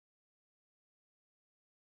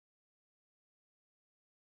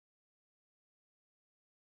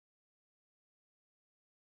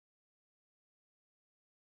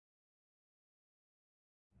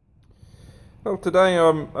Well, today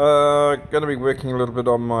I'm going to be working a little bit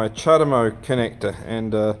on my CHAdeMo connector,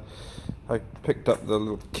 and I picked up the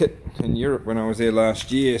little kit in Europe when I was there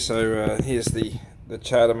last year. So here's the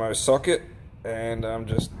CHAdeMo socket, and I'm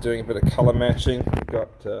just doing a bit of colour matching. We've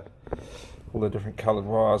got all the different coloured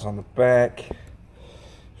wires on the back,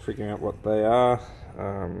 figuring out what they are.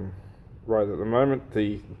 Right at the moment,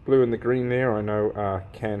 the blue and the green there I know are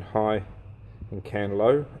CAN high and CAN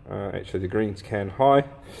low. Actually the green's CAN high.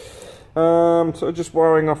 So just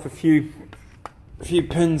wiring off a few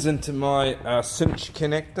pins into my cinch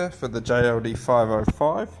connector for the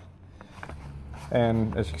JLD505,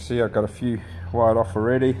 and as you can see I've got a few wired off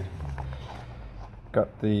already.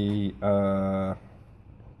 Got the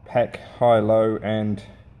pack high low and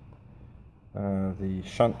the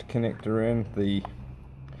shunt connector in.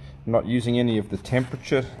 I'm not using any of the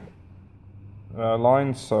temperature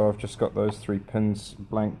lines, so I've just got those 3 pins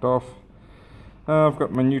blanked off. I've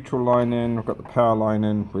got my neutral line in, I've got the power line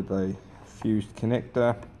in with a fused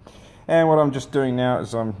connector, and what I'm just doing now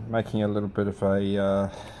is I'm making a little bit of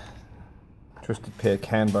a twisted pair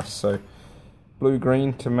CAN bus, so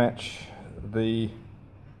blue-green to match the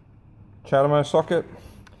CHAdeMo socket.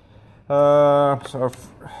 So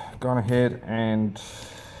I've gone ahead and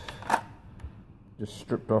just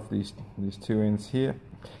stripped off these 2 ends here,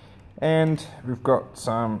 and we've got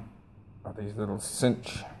some of these little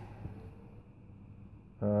cinch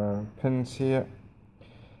pins here,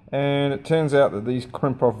 and it turns out that these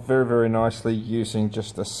crimp off very nicely using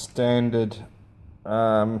just a standard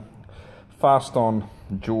fast on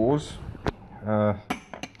jaws, you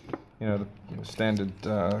know, the standard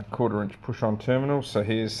 1/4 inch push on terminals. So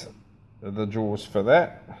here's the jaws for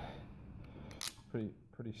that.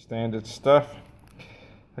 Pretty standard stuff.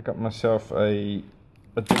 I got myself a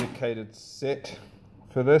dedicated set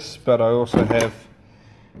for this, but I also have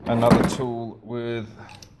another tool with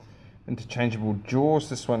interchangeable jaws.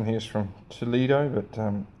 This one here is from Toledo, but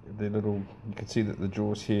they're little, you can see that the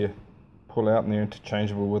jaws here pull out and they're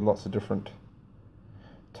interchangeable with lots of different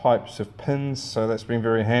types of pins, so that's been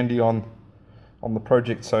very handy on the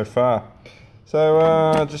project so far.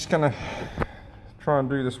 So just gonna try and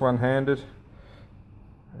do this one-handed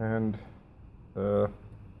and show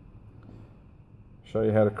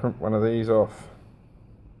you how to crimp one of these off.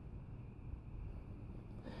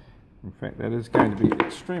 In fact, that is going to be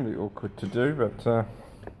extremely awkward to do, but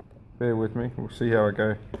bear with me, we'll see how I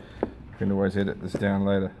go. You can always edit this down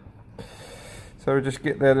later. So we just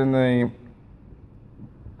get that in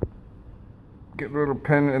get the little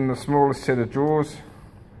pin in the smallest set of jaws.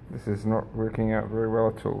 This is not working out very well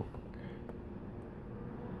at all.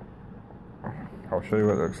 I'll show you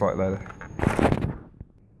what it looks like later.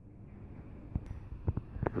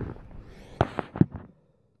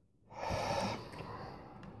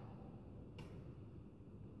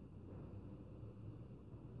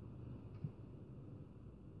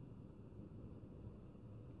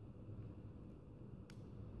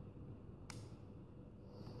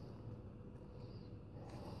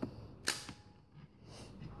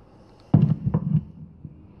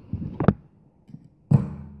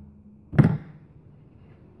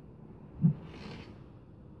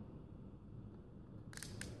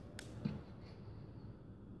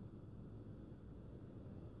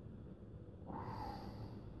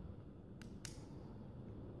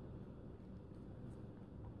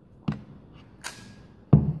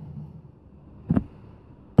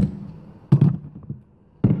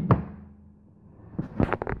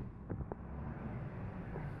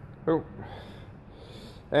 Oh,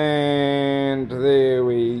 and there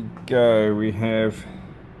we go. We have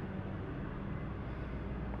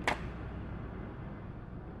a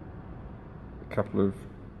couple of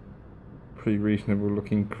pretty reasonable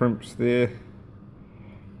looking crimps there.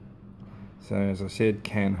 So as I said,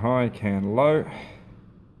 CAN high, CAN low.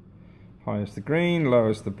 High is the green, low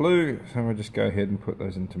is the blue. So we'll just go ahead and put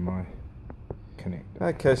those into my connector.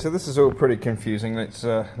 Okay, so this is all pretty confusing. Let's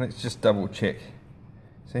just double check.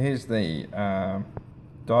 So here's the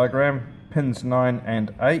diagram. Pins 9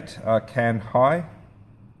 and 8 are CAN high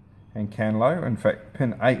and CAN low. In fact,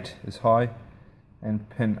 pin 8 is high and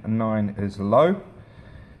pin 9 is low.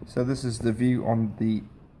 So this is the view on the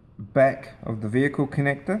back of the vehicle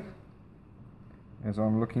connector as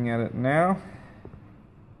I'm looking at it now.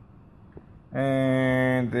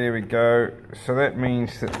 And there we go. So that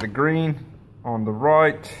means that the green on the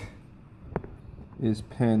right is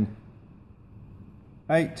pin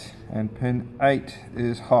 8 and pin 8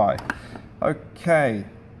 is high. Okay,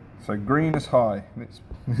 so green is high.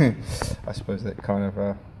 I suppose that kind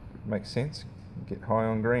of makes sense. Get high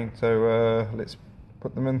on green. So let's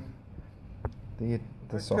put them in the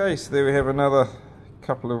socket. Okay, so there we have another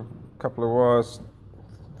couple of couple of wires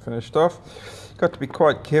finished off. Got to be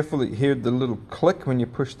quite careful that you hear the little click when you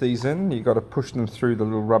push these in. You've got to push them through the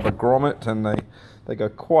little rubber grommet, and they go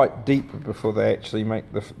quite deep before they actually make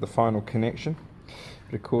the final connection.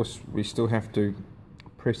 But of course we still have to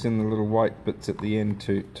press in the little white bits at the end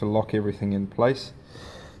to lock everything in place.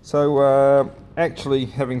 So actually,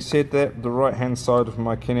 having said that, the right hand side of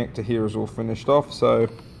my connector here is all finished off, so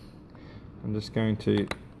I'm just going to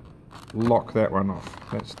lock that one off.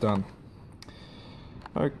 That's done.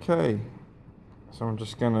 Okay, so I'm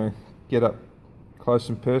just going to get up close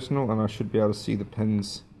and personal, and I should be able to see the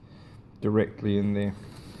pins directly in there.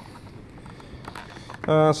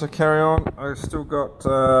 So carry on. I've still got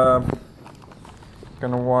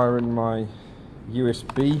going to wire in my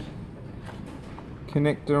USB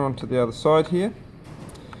connector onto the other side here.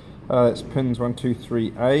 That's pins 1, 2,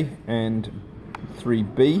 3A and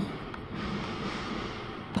 3B.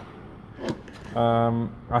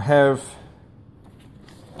 I have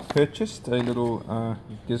purchased a little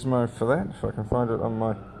gizmo for that, if I can find it on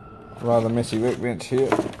my rather messy workbench here.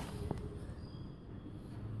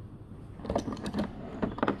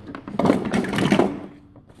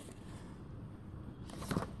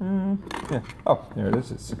 Yeah. Oh, there it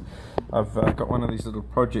is. I've got one of these little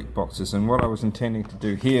project boxes, and what I was intending to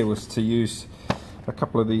do here was to use a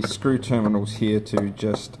couple of these screw terminals here to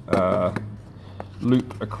just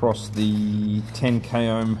loop across the 10k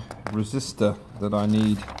ohm resistor that I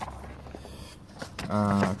need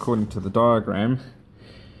according to the diagram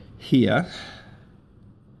here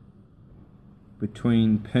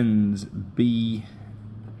between pins B2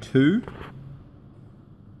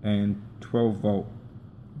 and 12 volt,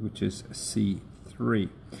 which is C3.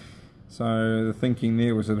 So the thinking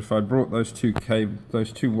there was that if I brought those two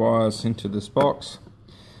wires into this box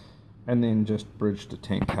and then just bridged a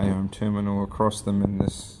 10k ohm terminal across them in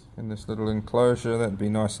this little enclosure, that'd be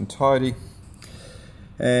nice and tidy.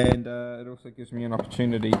 And it also gives me an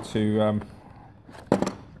opportunity to,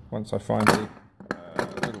 once I find the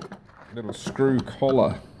little screw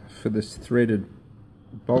collar for this threaded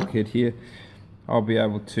bulkhead here, I'll be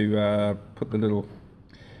able to put the little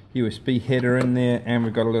USB header in there, and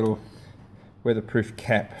we've got a little weatherproof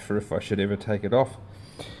cap for if I should ever take it off.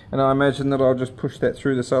 And I imagine that I'll just push that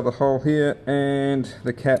through this other hole here, and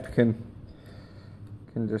the cap can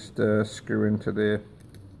just screw into there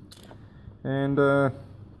and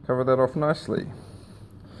cover that off nicely.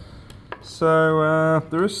 So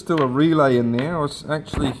there is still a relay in there. I was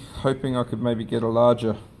actually hoping I could maybe get a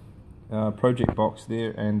larger project box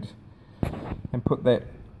there and put that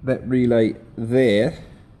relay there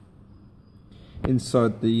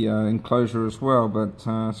inside the enclosure as well, but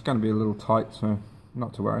it's going to be a little tight, so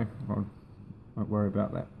not to worry. I won't worry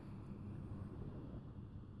about that.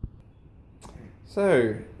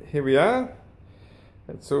 So here we are.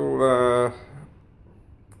 It's all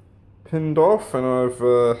pinned off, and I've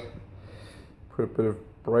put a bit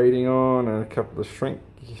of braiding on and a couple of shrink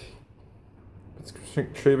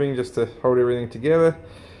tubing just to hold everything together.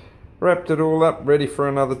 Wrapped it all up, ready for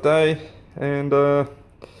another day. And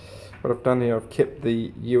what I've done here, I've kept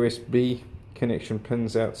the USB connection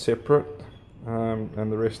pins out separate,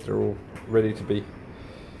 and the rest are all ready to be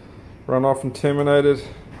run off and terminated.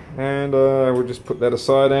 And we'll just put that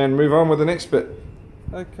aside and move on with the next bit.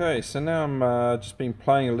 Okay, so now I'm just been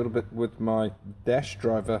playing a little bit with my dash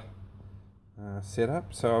driver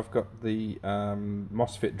setup. So I've got the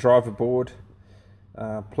MOSFET driver board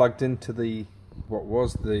plugged into what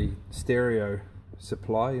was the stereo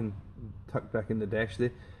supply and tucked back in the dash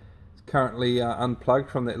there. It's currently unplugged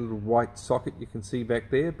from that little white socket you can see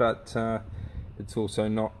back there, but it's also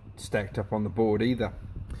not stacked up on the board either.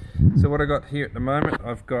 So what I got here at the moment,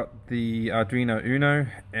 I've got the Arduino Uno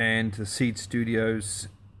and the Seed Studios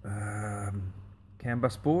CAN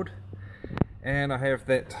bus board, and I have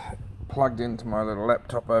that plugged into my little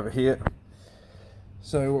laptop over here.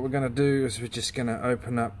 So what we're going to do is we're just going to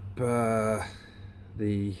open up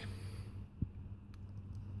the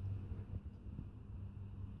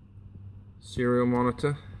serial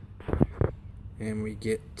monitor, and we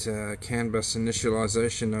get CAN bus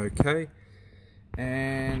initialization okay.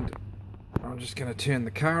 And I'm just going to turn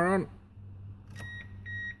the car on,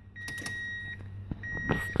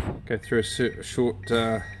 go through a short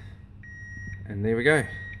and there we go.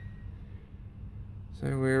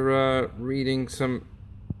 So we're reading some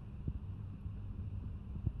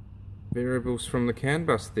variables from the CAN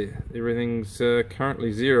bus there. Everything's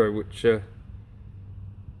currently 0, which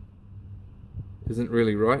isn't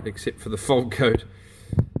really right except for the fault code.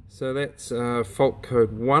 So that's fault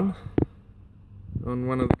code 1 on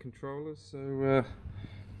one of the controllers. So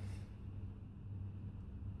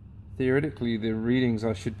theoretically the readings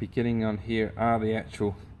I should be getting on here are the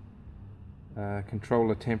actual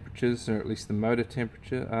controller temperatures, or at least the motor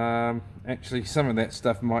temperature. Actually, some of that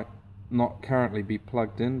stuff might not currently be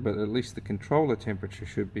plugged in, but at least the controller temperature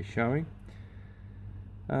should be showing.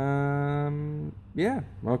 Yeah,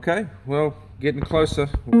 okay, well, getting closer,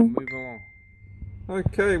 we'll move along.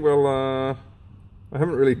 Okay, well, I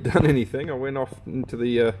haven't really done anything. I went off into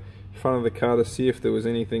the front of the car to see if there was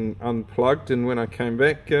anything unplugged, and when I came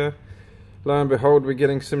back, lo and behold, we're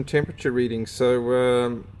getting some temperature readings,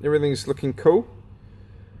 so everything's looking cool.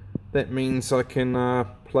 That means I can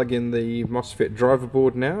plug in the MOSFET driver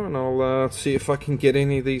board now, and I'll see if I can get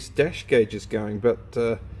any of these dash gauges going. But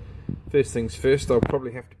first things first, I'll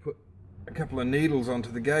probably have to put a couple of needles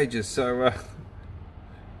onto the gauges, so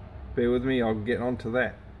bear with me, I'll get onto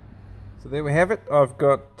that. So there we have it. I've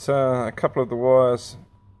got a couple of the wires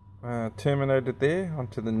terminated there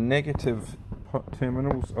onto the negative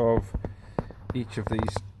terminals of each of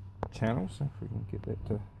these channels. If we can get that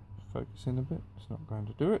to focus in a bit, it's not going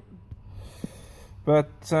to do it.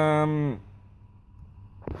 But I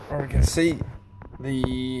can see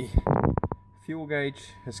the fuel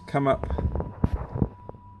gauge has come up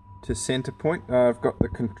to center point. I've got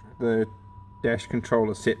the dash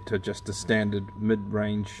controller set to just a standard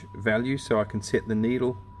mid-range value, so I can set the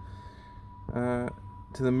needle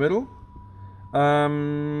to the middle.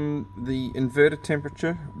 The inverter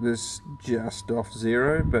temperature is just off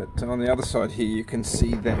 0, but on the other side here you can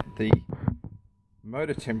see that the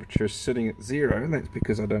motor temperature is sitting at 0, and that's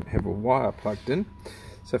because I don't have a wire plugged in.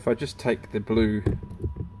 So if I just take the blue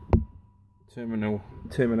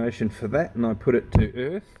termination for that and I put it to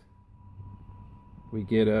earth, we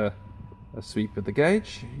get a sweep of the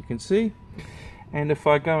gauge, you can see. And if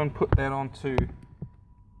I go and put that onto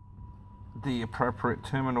the appropriate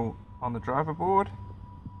terminal on the driver board,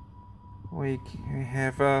 we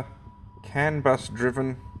have a CAN bus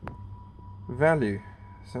driven value,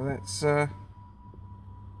 so that's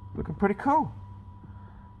looking pretty cool.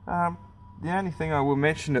 The only thing I will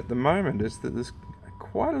mention at the moment is that there's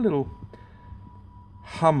quite a little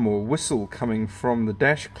hum or whistle coming from the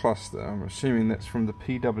dash cluster. I'm assuming that's from the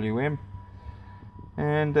PWM,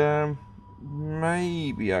 and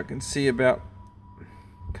maybe I can see about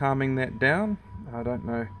calming that down. I don't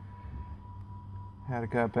know how to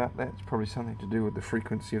go about that. It's probably something to do with the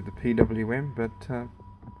frequency of the PWM, but I'm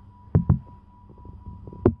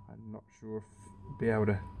not sure if you'll be able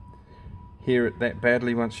to hear it that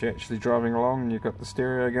badly once you're actually driving along and you've got the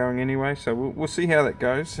stereo going anyway. So we'll see how that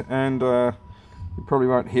goes, and you probably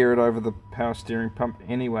won't hear it over the power steering pump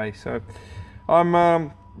anyway. So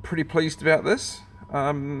I'm pretty pleased about this.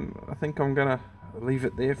 I think I'm gonna leave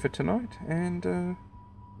it there for tonight, and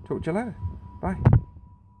talk to you later. Bye.